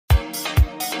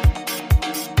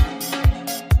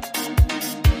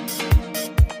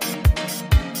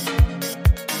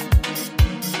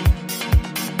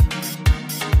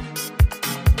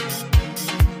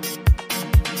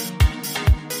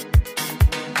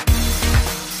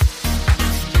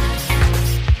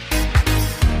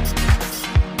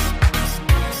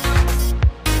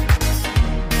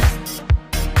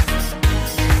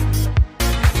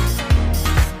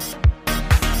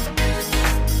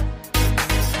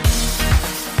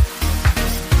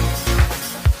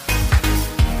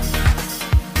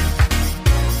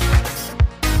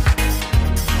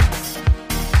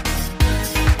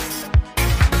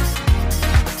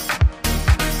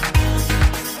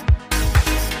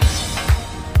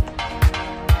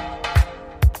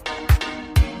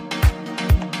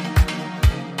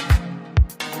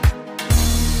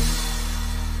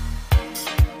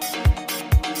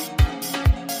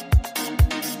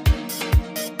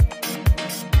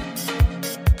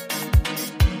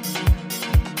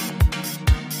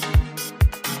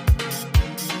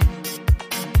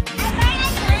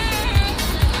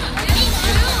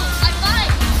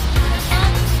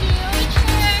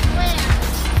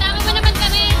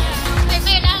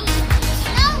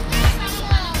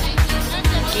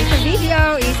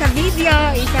Isa video.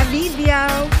 Isa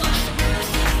video.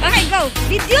 Okay, go.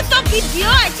 Video to, video.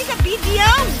 Chika, video.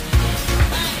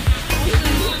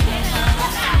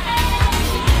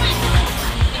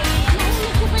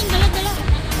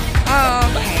 Oh,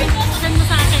 okay. Send mo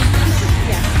sa akin.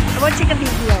 Yeah. I want chika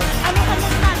video. Ano ka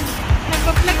naman?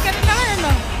 Nagpa-vlog ka na naman,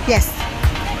 ano? Yes.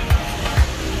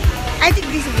 I think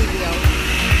this video.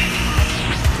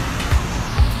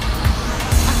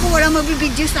 Ako walang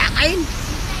magbibideo sa akin.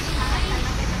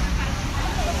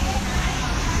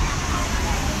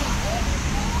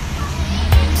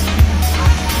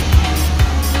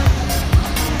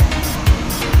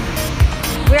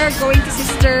 We are going to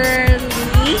Sister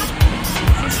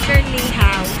Lee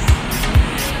house.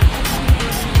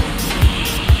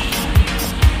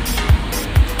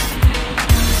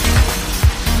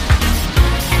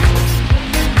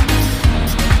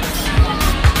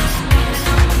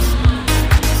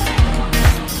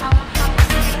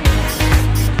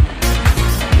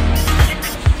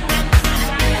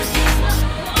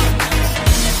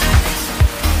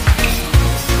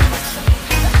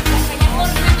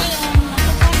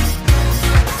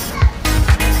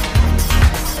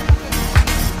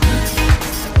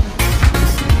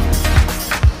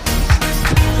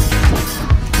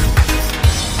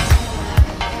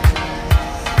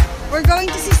 We're going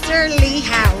to Sister Lee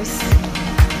house.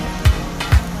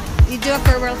 You do a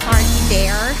farewell party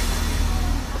there.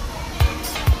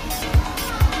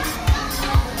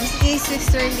 This is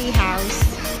Sister Lee house.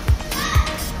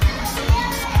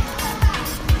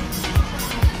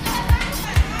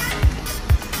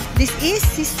 This is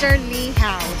Sister Lee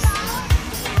house.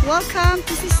 Welcome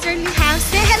to Sister Lee house.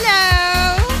 Say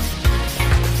hello.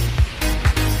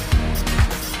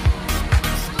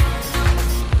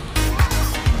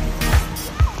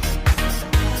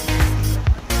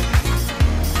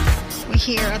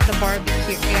 Here at the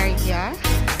barbecue area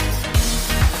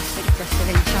with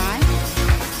President John.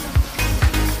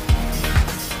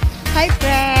 Hi,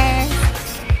 friends.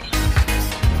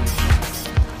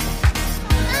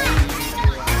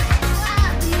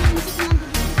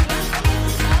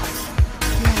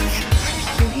 Yeah, we have a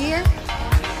barbecue here.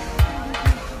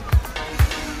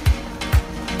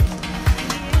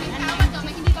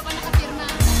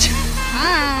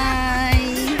 Hi.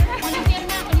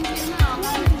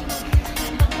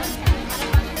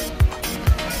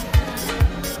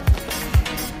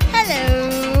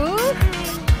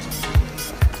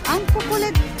 Ang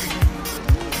kukulit.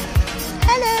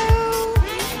 Hello.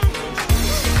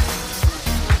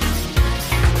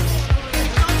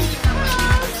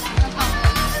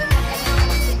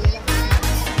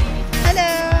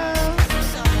 Hello.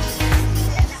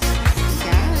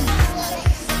 Yan.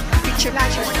 Picture.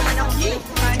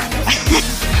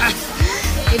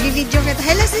 I-video kita.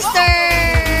 Hello, sister.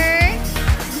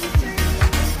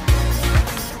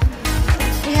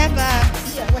 We have a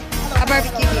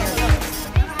barbecue here.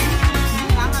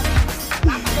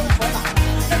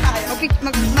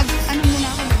 Ano muna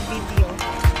ako mag-video.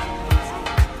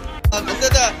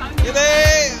 Ganda.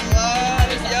 Okay. 1、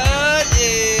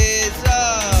2、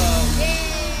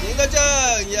3。影個張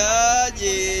，1、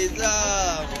2、3。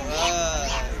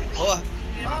好啊。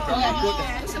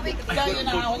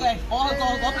好嘅，我過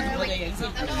嗰邊同佢哋影先。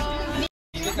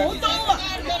好多啊！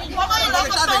我可以攞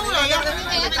個刀嚟啊！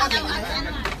家庭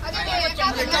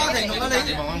同啊你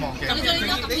望一望嘅，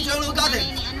你長老家庭。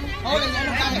好，你養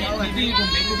老家庭。你同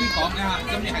你嗰邊講嘅嚇，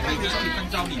今年係佢結婚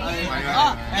週年啊，係啊。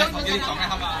同你講嘅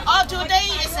係嘛？哦 ，today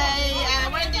is a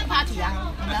wedding party 啊。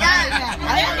係啊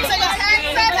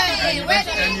，family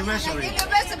wedding anniversary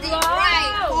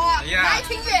right for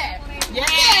 19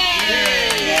 years。Yeah。